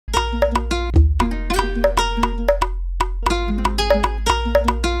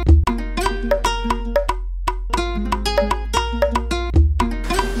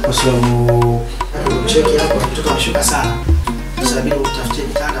Kwa sababu cheki hapo kutoka mshuka sana. Sasa bila utafutie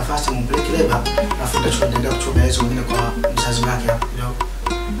kitanda fast mpeleke leba afu nitaenda kuchukua hizo mwingine kwa mzazi wake hapo ndio.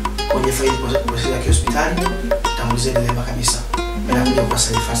 Kwenye faili kwa sisi ya hospitali tamulizeni leba kabisa. Bila kuja kwa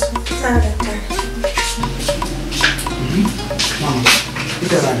safe fast. Sawa daktari. Mama,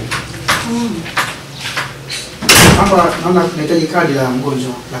 nitazani. Hapa naona tunahitaji kadi la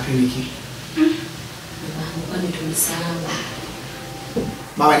mgonjwa la kliniki. Kwani tulisahau.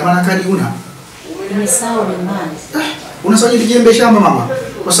 Mama, ina maana kadi una? Nimesahau nyumbani. Unasajili jembe shamba mama.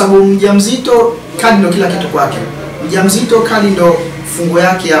 Kwa sababu mjamzito kadi ndio kila kitu kwake. Mjamzito kadi ndio fungo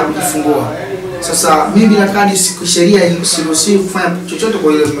yake ya kufungua. Sasa mimi bila kadi sheria siruhusi kufanya chochote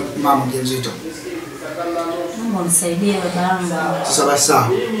kwa ile mama mjamzito. Mungu unisaidie babangu. Sasa basi sawa.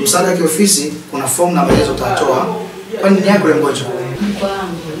 Msaada wa kiofisi kuna fomu na maelezo utatoa. Kwani ni yako ile mgonjwa?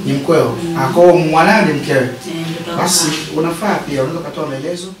 Mkwangu. Ni mkweo. Kwa mwanae ni mkewe. Basi unafaa pia unaweza kutoa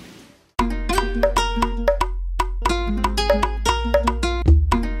maelezo.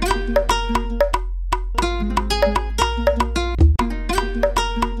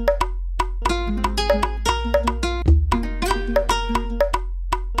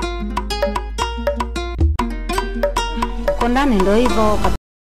 Uko ndani ndio hivyo.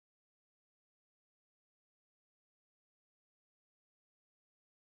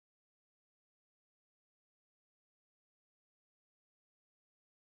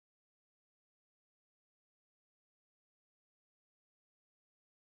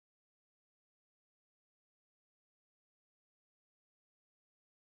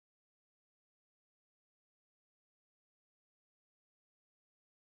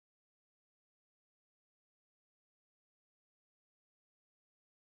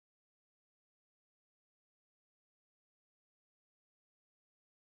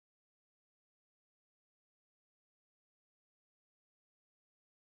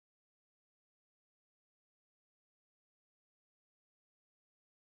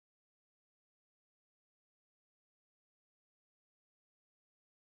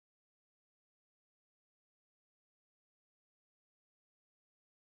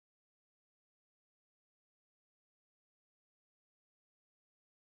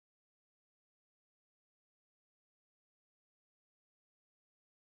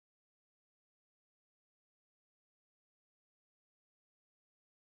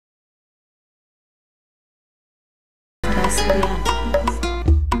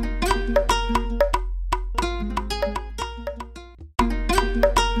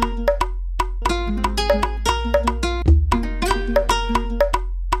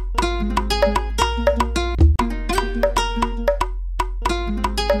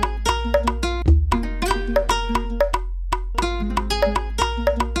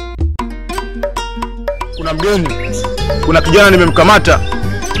 Kuna mgeni. Kuna kijana nimemkamata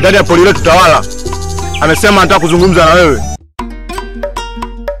ndani ya poli letu Tawala. Amesema anataka kuzungumza na wewe.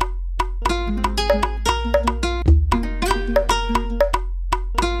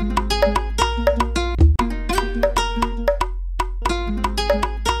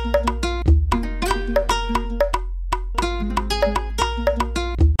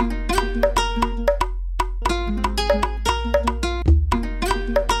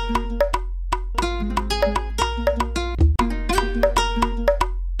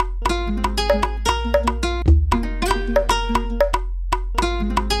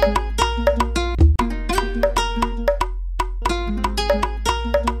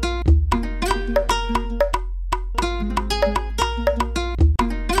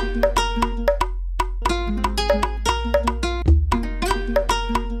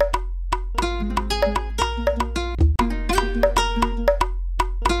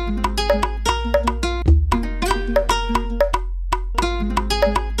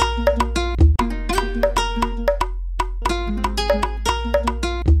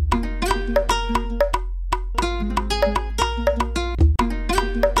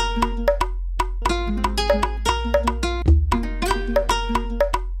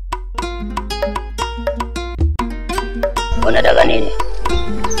 Unataka nini?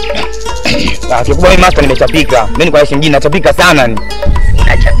 Kikubwa mimi master nimechapika. Mimi niko naishi mjini nachapika sana ni.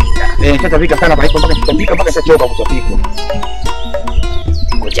 Unachapika? Nachapika sana kwa hiyo mpaka kuchapika mpaka sichoka kuchapika.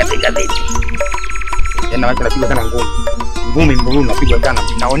 Kuchapika vipi? Yaani wacha napigwa sana ngumi. Ngumi napigwa sana.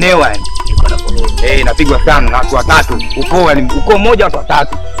 Naonewa yani. Napigwa sana na watu watatu. Ukoo mmoja watu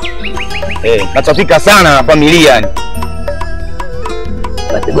watatu. Nachapika sana na familia yani.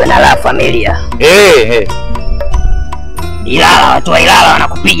 Unapigwa na la familia? Ilala, watu wa Ilala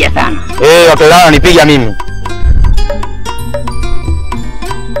wanakupiga sana. Watu wa Ilala wanipiga mimi.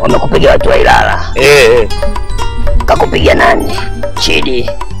 Wamekupiga watu wa Ilala? Kakupiga nani? Chidi,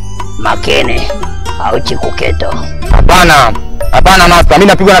 Makene au Chikuketo? Hapana master, mimi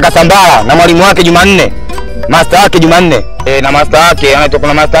napigwa na Kasambala na mwalimu wake Jumanne. Master wake Jumanne. Na master wake anaitwa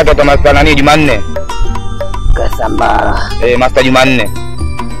kuna master wake anaitwa master nani Jumanne. Kasambala. Master Jumanne.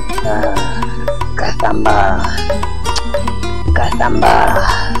 Kasambala.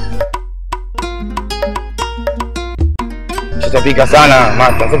 Sitapika sana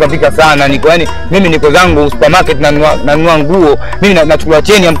master, sitapika sana. Niko yani mimi niko zangu supermarket nanunua nguo. Mimi nachukua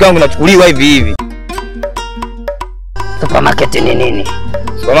cheni ya mke wangu nachukuliwa hivi. Supermarket ni nini?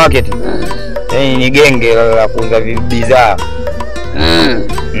 Supermarket? Ni genge la kuuza bidhaa.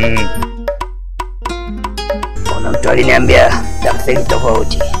 Kuna mtu aliniambia tafsiri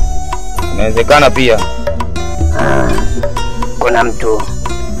tofauti. Inawezekana pia. Kuna mtu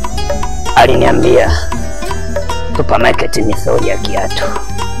aliniambia supermarket ni sodi ya kiatu.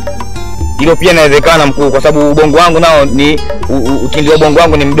 Hilo pia inawezekana mkuu, kwa sababu ubongo wangu nao ni utindio ubongo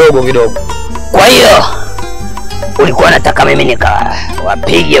wangu ni mdogo kidogo. Kwa hiyo ulikuwa unataka mimi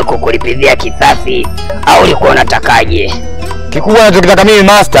nikawapige kukulipizia kisasi au ulikuwa unatakaje? Kikubwa ninachotaka mimi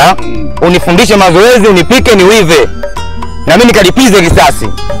master, unifundishe mazoezi, unipike niwive. Na mimi nikalipize kisasi.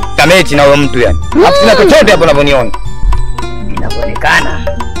 Kamechi na huyo mtu yani. Hapo sina chochote hapo unavyoniona. Inaonekana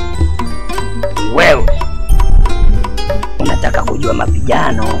wewe unataka kujua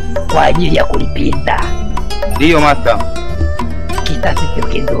mapigano kwa ajili ya kulipiza. Ndio master. Kisasi sio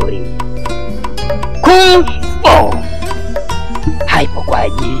kizuri. Kung Fu haipo kwa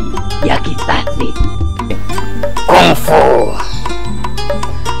ajili ya kisasi. Kung Fu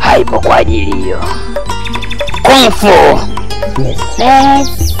haipo kwa ajili hiyo. Kung Fu ni self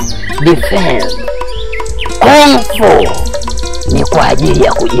defense. Kung Fu ni kwa ajili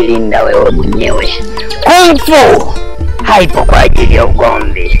ya kujilinda wewe mwenyewe. Kung Fu haipo kwa ajili ya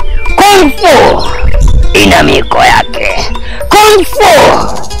ugomvi. Kung Fu ina miko yake. Kung Fu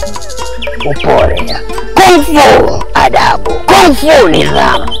upole. Kung Fu adabu. Kung Fu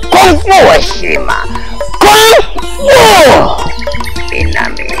nidhamu. Kung Fu heshima. Kung Fu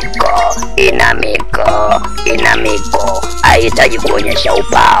ina miko. Haihitaji kuonyesha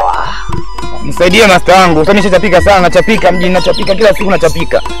upawa. Nisaidie master wangu, sasa nishachapika sana, nachapika mjini, nachapika kila siku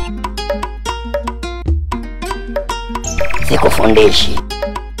nachapika. Sikufundishi.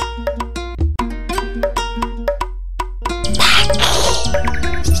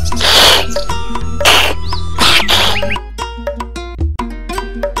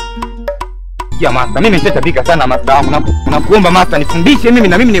 Ya master, mimi nishachapika sana master wangu. Nakuomba master nifundishe mimi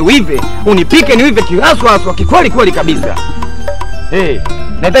na mimi niwive. Unipike niwive kiaswa kikweli kabisa.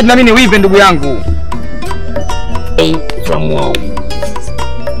 Nahitaji na mimi niwive ndugu yangu. From home.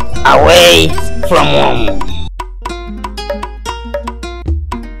 Away from home.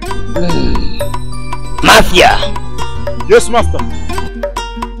 Mafia. Yes master.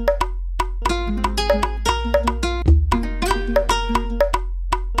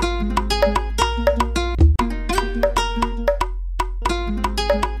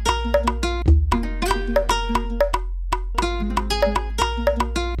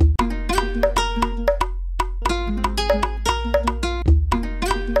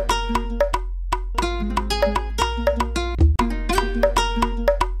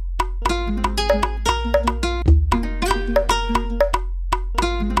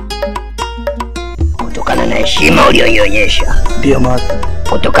 Kutokana na heshima ulionyesha. Ndio master.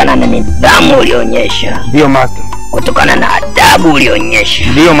 Kutokana na nidhamu ulionyesha. Ndio master. Kutokana na adabu ulionyesha.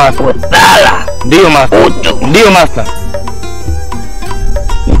 Ndio master. Usala. Ndio master. Utu. Ndio master.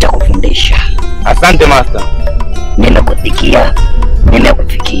 Nitakufundisha. Asante master. Nimekusikia.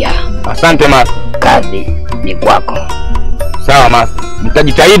 Nimekufikia. Asante master. Kazi ni kwako. Sawa master.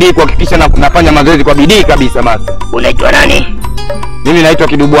 Nitajitahidi kuhakikisha nafanya mazoezi kwa bidii kabisa master. Unaitwa nani? Mimi naitwa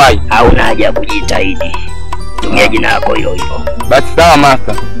Kidubwai. Hauna haja ya kujitahidi. Tumia jina lako hilo hilo. Basi sawa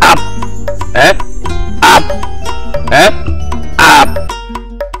master. Up. Up. Up.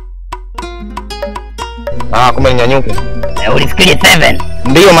 Kumbe nyanyuke. Ulifikiri 7?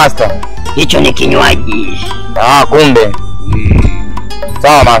 Ndio master. Hicho ni kinywaji. Kumbe.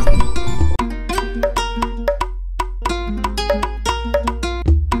 Sawa master.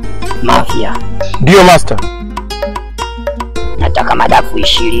 Mafia. Ndio master. Nataka madafu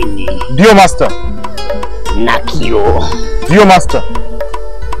 20. Ndio master. Na kio. Ndio master.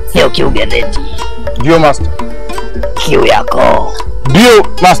 Sio kiu gazeti. Ndio master. Kiu yako. Ndio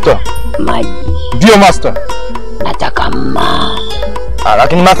master. Maji. Ndio master. Nataka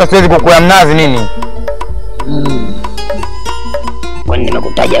lakini master siwezi kukuya mnazi mimi. kwani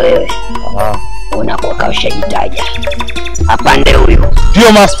nimekutaja wewe? Unakuwa kaushajitaja. Apande huyu.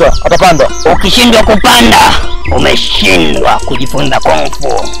 Ndio master, atapanda. Ukishindwa kupanda, umeshindwa kujifunza kung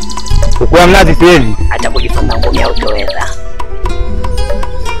fu. Kwa mnazi siwezi. Hata kujifunza ngumi hautoweza.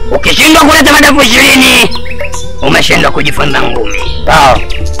 Ukishindwa kuleta madafu 20, umeshindwa kujifunza ngumi. Sawa.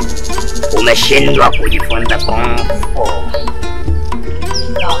 Umeshindwa kujifunza kung fu.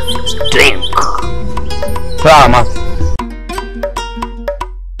 Drink. Sawa master.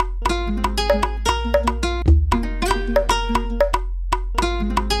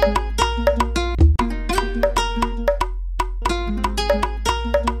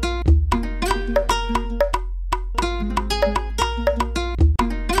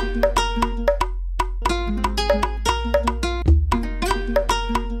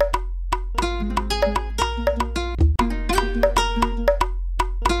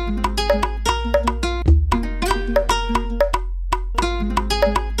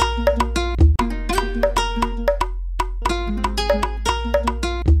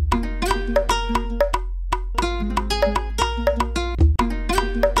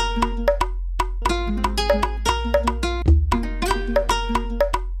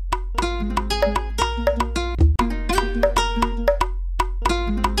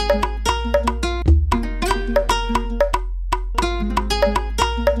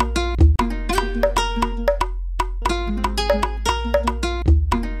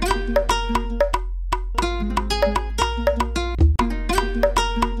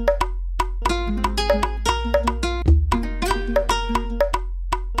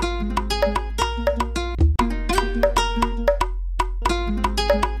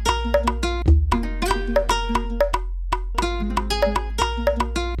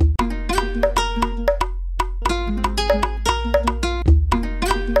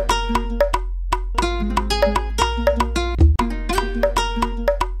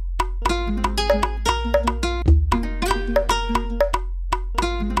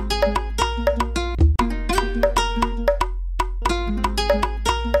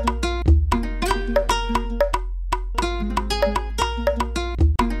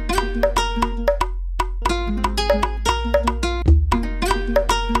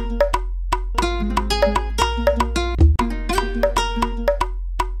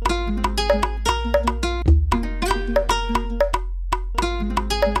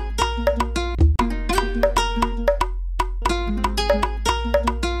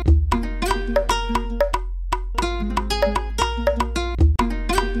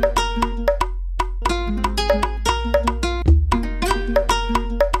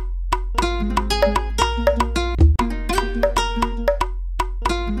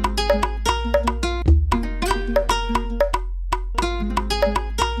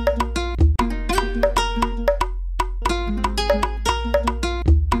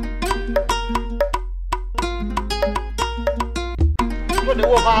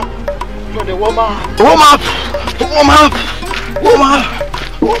 Warm up.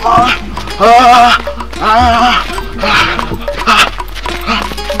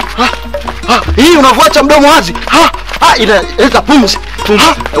 Hii unavuacha mdomo wazi. Inaleta pumzi.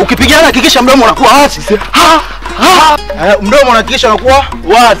 Ukipigana hakikisha mdomo unakuwa wazi. Mdomo unahakikisha unakuwa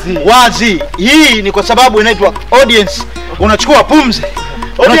wazi. Hii ni kwa sababu inaitwa audience. Unachukua pumzi.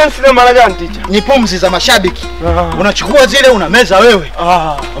 Audience ni maana gani teacher? Ni pumzi za mashabiki. Unachukua zile unameza wewe.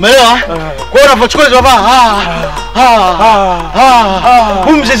 Umeelewa? Kwa hiyo unapochukua hizo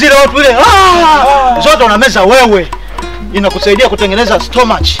pumzi zile watu ile zote unameza wewe. Inakusaidia kutengeneza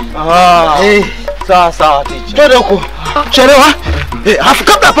stomach. Sawa teacher. Twende huko. Chelewa. Alafu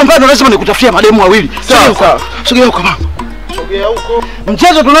kabla ya pambano lazima nikutafutie mademu wawili. Sawa. Sogea huko mama. Sogea huko.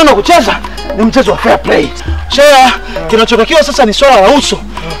 Mchezo tunaenda kucheza ni mchezo wa fair play. Shea, kinachotakiwa sasa ni swala la uso.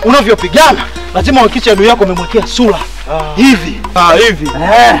 Unavyopigana lazima uhakikishe adui yako umemwekea sura hivi.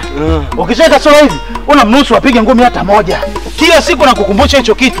 Ukishaweka sura hivi, unamnusu apige ngumi hata moja. Kila siku nakukumbusha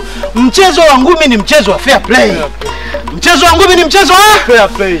hicho kitu. Mchezo wa ngumi ni mchezo wa fair play. Mchezo wa ngumi ni mchezo wa fair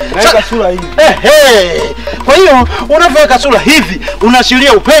play. Naweka sura hivi. Kwa hiyo unavyoweka sura hivi,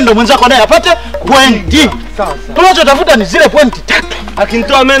 unaashiria upendo mwenzako naye apate pointi. Sawa. Tunachotafuta ni zile pointi 3.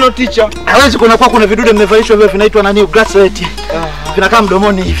 Akinitoa meno teacher. Hawezi kuna vidude mmevalishwa vile vinaitwa nani bracelet. Vinakaa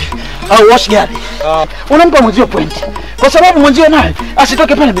mdomoni hivi. Au wash guard. Unampa mwenzio point. Kwa sababu mwenzio naye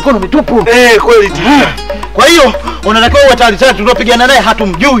asitoke pale mikono mitupu. Kweli teacher. Kwa hiyo unatakiwa uwe tayari sana tunapigana naye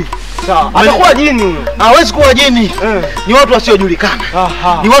hatumjui. Sawa. Atakuwa jini huyo. Hawezi kuwa jini. Ni watu wasiojulikana.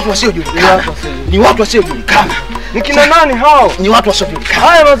 Ni watu wasiojulikana. Ni kina nani hao? Ni watu wasiojulikana.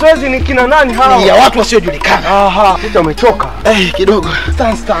 Haya mazoezi ni kina nani hao? Ni ya watu wasiojulikana. Aha, ticha umechoka. Kidogo.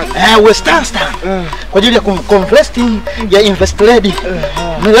 Stand. We stand. Kwa ajili ya convesting ya invest lady.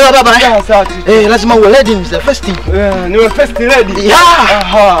 Unaelewa baba? Sawa. Lazima uwe ready in the fasting. Ni wa first lady. Yeah.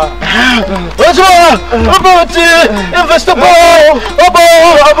 Aha. What's about investable?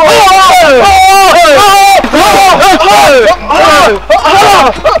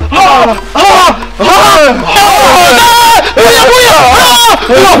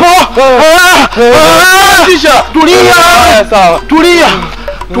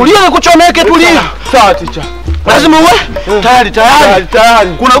 Tulia nikuchomeke, tulia. Sawa ticha. Lazima uwe tayari.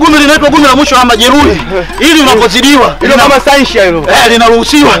 Kuna gumi linaitwa gumi la mwisho la majeruhi. Ili unapozidiwa, Hilo kama saisha hilo.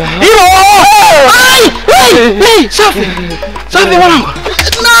 Linaruhusiwa. Hilo. Safi. Safi mwanangu.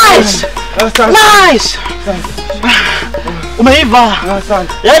 Nice. Umeiva.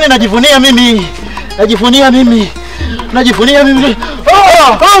 Asante. Yaani najivunia mimi.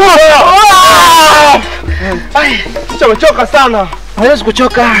 Ticha umechoka sana. Hawezi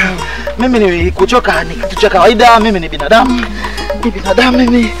kuchoka. Mimi ni kuchoka ni kitu cha kawaida. Mimi ni binadamu.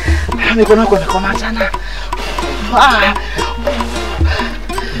 Mimi. Mikono yako imekoma sana.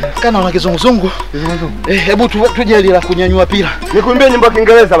 Kana una kizunguzungu. Hebu tuje ile la kunyanyua pira. Nikuimbie nyimbo ya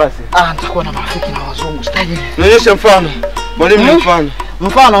Kiingereza basi. Nitakuwa na marafiki na wazungu stage. Nionyeshe mfano. Mwalimu ni mfano.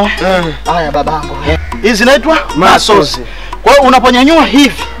 Mfano? Haya babangu. Hizi zinaitwa muscles. Kwa hiyo unaponyanyua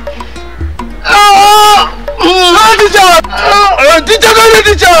hivi.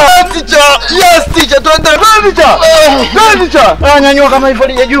 Teacher. Nyanyua kama hivyo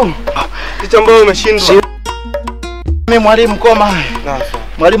lije juu. Ticha ambayo umeshindwa. Mimi mwalimu koma.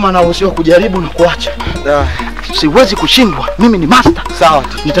 Mwalimu anaruhusiwa kujaribu na kuacha. Siwezi kushindwa. Mimi ni master. Sawa.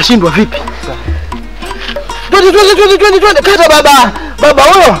 Nitashindwa vipi? Twende. Kata baba. Baba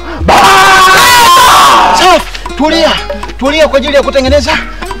huyo. Safi. Tulia kwa ajili ya kutengeneza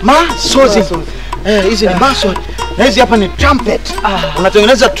muscles. Hizi ni muscles. Na hizi hapa ni trumpet.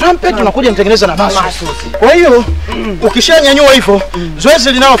 Unatengeneza trumpet, unakuja unatengeneza na muscles. Kwa hiyo ukishanyanyua hivyo,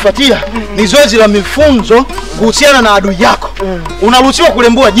 zoezi linalofuatia ni zoezi la mifunzo kuhusiana na adui yako. Unaruhusiwa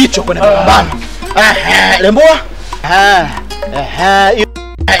kulembua jicho kwenye mapambano. Lembua.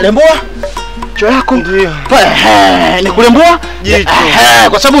 Lembua jicho yako. Ndio. Ni kulembua jicho.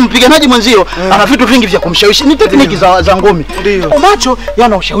 Kwa sababu mpiganaji mwenzio ana vitu vingi vya kumshawishi. Ni tekniki za ngumi. Macho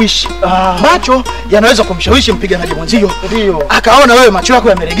yana ushawishi. Macho yanaweza kumshawishi mpiganaji mwenzio. Ndio. Akaona wewe macho yako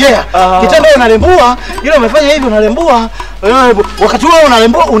yameregea. Kitendo unalembua, ile umefanya hivi unalembua. Wakati wewe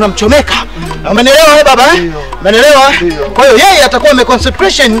unalembua unamchomeka. Umenielewa wewe baba? Umenielewa? Kwa hiyo yeye atakuwa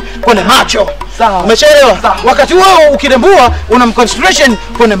ame-concentration kwenye macho. Sawa. Umeshaelewa? Wakati wewe ukilembua una-concentration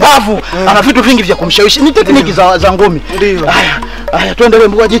kwenye mbavu. Ana vitu vingi vya kumshawishi. Ni tekniki za ngumi. Ndio. Haya tuendelee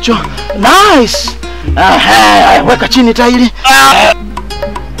mbua jicho. Nice. Weka chini tairi.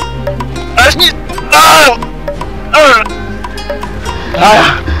 Haya,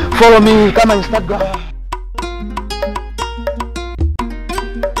 follow me kama Instagram.